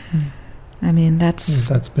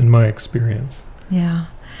 That's been my experience. Yeah,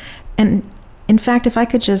 and in fact, if I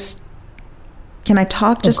could can I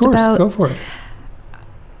talk just about? Of course, go for it.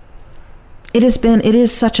 It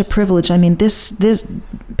is such a privilege. This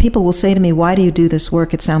people will say to me, "Why do you do this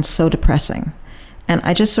work? It sounds so depressing," and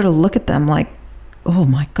I just sort of look at them like, "Oh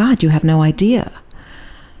my God, you have no idea."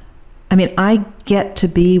 I get to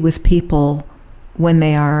be with people when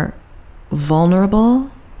they are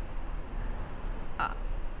vulnerable,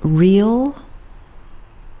 real.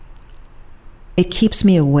 It keeps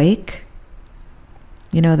me awake.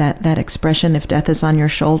 That expression, if death is on your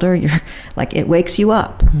shoulder, you're like, it wakes you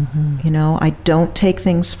up. Mm-hmm. I don't take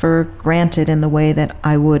things for granted in the way that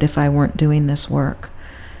I would if I weren't doing this work.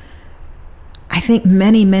 I think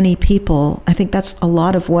many, many people, I think that's a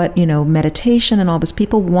lot of what, meditation and all this,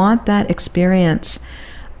 people want that experience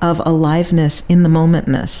of aliveness in the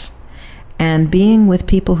momentness. And being with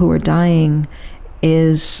people who are dying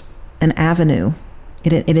is an avenue.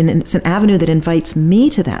 It's an avenue that invites me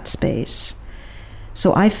to that space.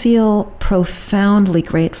 So I feel profoundly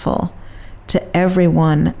grateful to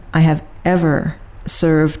everyone I have ever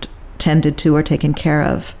served, tended to, or taken care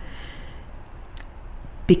of,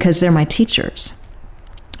 because they're my teachers.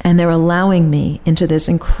 And they're allowing me into this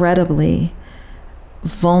incredibly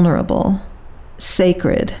vulnerable,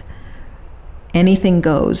 sacred, anything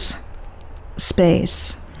goes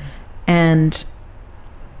space. And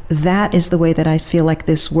that is the way that I feel like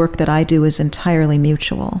this work that I do is entirely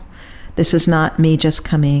mutual. This is not me just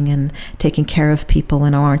coming and taking care of people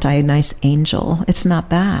and, oh, aren't I a nice angel? It's not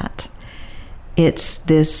that. It's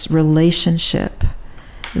this relationship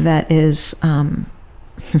that is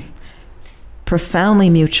profoundly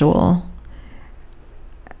mutual,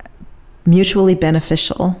 mutually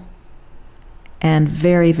beneficial, and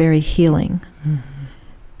very, very healing. Mm-hmm.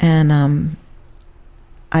 And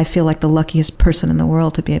I feel like the luckiest person in the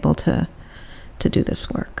world to be able to do this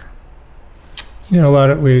work. You know,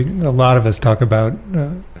 a lot of us talk about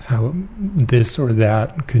how this or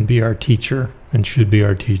that could be our teacher and should be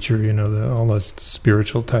our teacher. You know, all us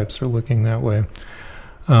spiritual types are looking that way.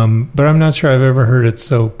 But I'm not sure I've ever heard it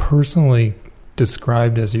so personally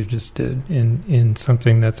described as you just did in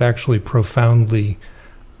something that's actually profoundly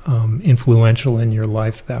influential in your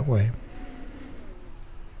life that way.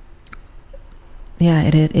 Yeah,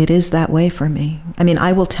 it is that way for me. I mean,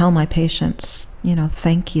 I will tell my patients, you know,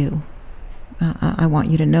 thank you. I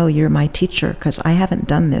want you to know you're my teacher because I haven't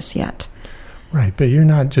done this yet. Right, but you're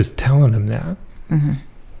not just telling them that. Mm-hmm.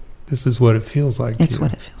 This is what it feels like. It's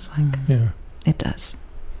what it feels like. Yeah. It does.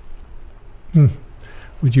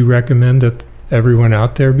 Would you recommend that everyone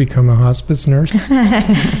out there become a hospice nurse?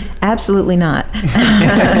 Absolutely not.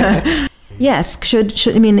 Yes, should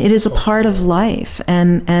I mean, it is a part of life.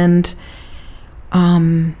 And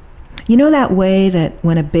you know that way that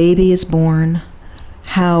when a baby is born,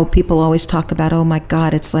 how people always talk about, oh my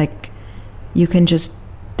God, it's like you can just,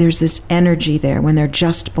 there's this energy there when they're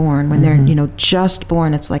just born, when they're, you know, just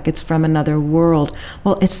born, it's like it's from another world.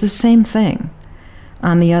 Well, it's the same thing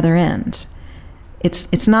on the other end.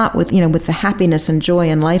 It's not with, you know, with the happiness and joy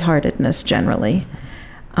and lightheartedness generally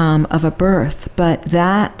of a birth, but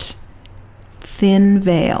that thin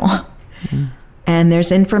veil, and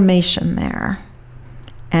there's information there,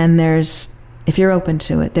 and there's, if you're open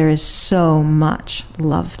to it, there is so much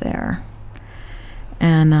love there.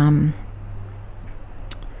 And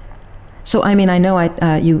so, I mean, I know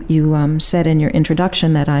you said in your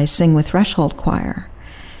introduction that I sing with Threshold Choir,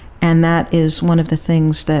 and that is one of the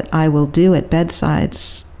things that I will do at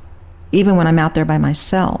bedsides, even when I'm out there by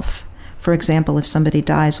myself. For example, if somebody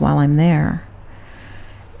dies while I'm there,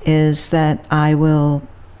 is that I will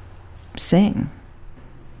sing.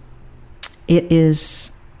 It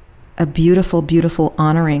is a beautiful, beautiful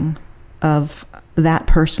honoring of that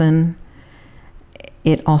person.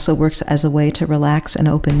 It also works as a way to relax and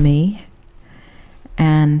open me.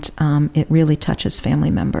 And it really touches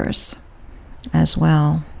family members as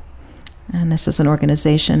well. And this is an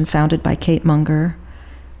organization founded by Kate Munger.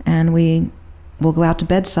 And we will go out to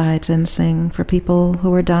bedsides and sing for people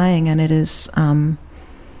who are dying. And it is...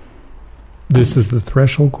 this is the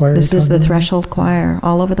Threshold Choir? This is the Threshold Choir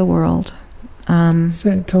all over the world.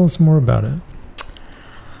 Tell us more about it.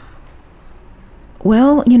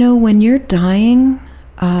 Well, you know, when you're dying,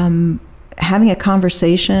 having a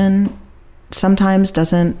conversation sometimes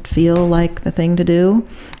doesn't feel like the thing to do,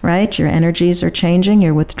 right? Your energies are changing,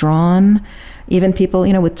 you're withdrawn. Even people,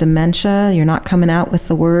 you know, with dementia, you're not coming out with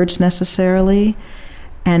the words necessarily.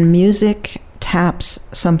 And music taps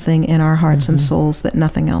something in our hearts and souls that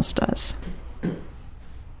nothing else does.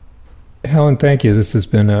 Helen, thank you. This has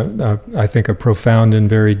been, I think, a profound and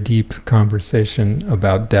very deep conversation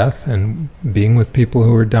about death and being with people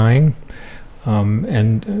who are dying,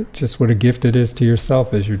 and just what a gift it is to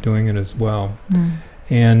yourself as you're doing it as well.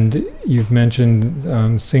 And you've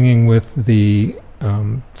mentioned singing with the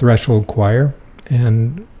Threshold Choir,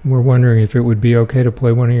 and we're wondering if it would be okay to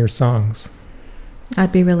play one of your songs.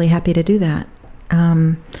 I'd be really happy to do that.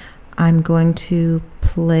 I'm going to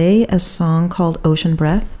play a song called Ocean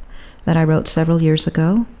Breath that I wrote several years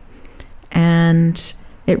ago. And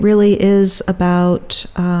it really is about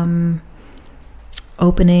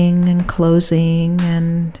opening and closing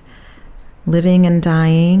and living and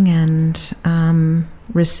dying and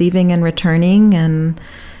receiving and returning and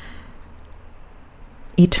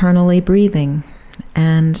eternally breathing.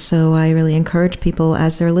 And so I really encourage people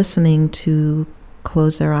as they're listening to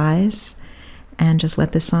close their eyes and just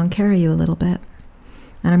let this song carry you a little bit.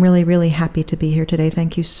 And I'm really, really happy to be here today.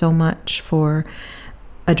 Thank you so much for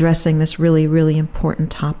addressing this really, really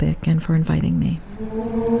important topic and for inviting me.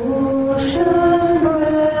 Ocean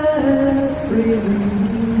breath, breathing.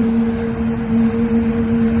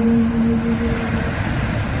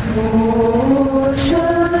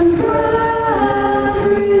 Ocean breath,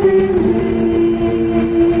 breathing.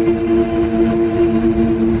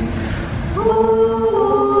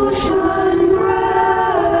 Ocean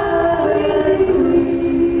breath, breathing.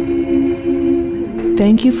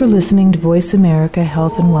 Thank you for listening to Voice America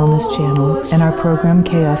Health and Wellness Channel and our program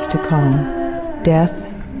Chaos to Calm, Death,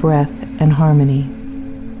 Breath, and Harmony.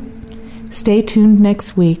 Stay tuned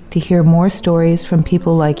next week to hear more stories from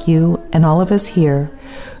people like you and all of us here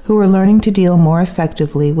who are learning to deal more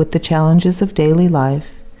effectively with the challenges of daily life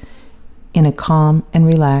in a calm and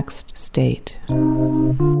relaxed state.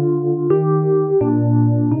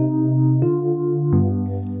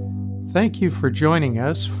 Thank you for joining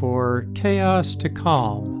us for Chaos to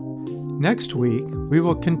Calm. Next week, we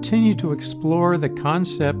will continue to explore the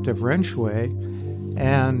concept of Ren Xue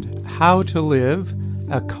and how to live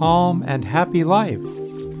a calm and happy life.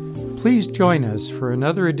 Please join us for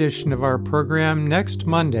another edition of our program next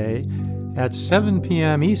Monday at 7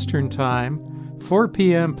 p.m. Eastern Time, 4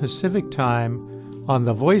 p.m. Pacific Time on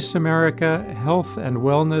the Voice America Health and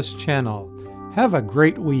Wellness Channel. Have a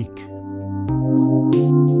great week.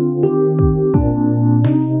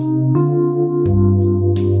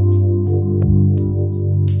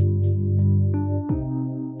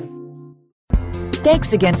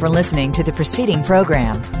 Thanks again for listening to the preceding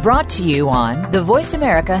program, brought to you on the Voice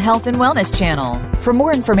America Health and Wellness Channel. For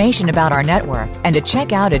more information about our network and to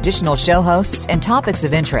check out additional show hosts and topics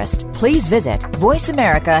of interest, please visit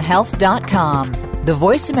voiceamericahealth.com. The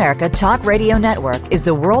Voice America Talk Radio Network is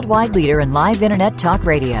the worldwide leader in live Internet talk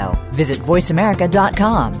radio. Visit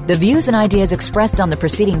voiceamerica.com. The views and ideas expressed on the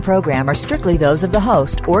preceding program are strictly those of the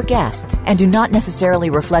host or guests and do not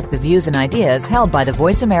necessarily reflect the views and ideas held by the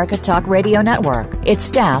Voice America Talk Radio Network, its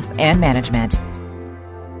staff, and management.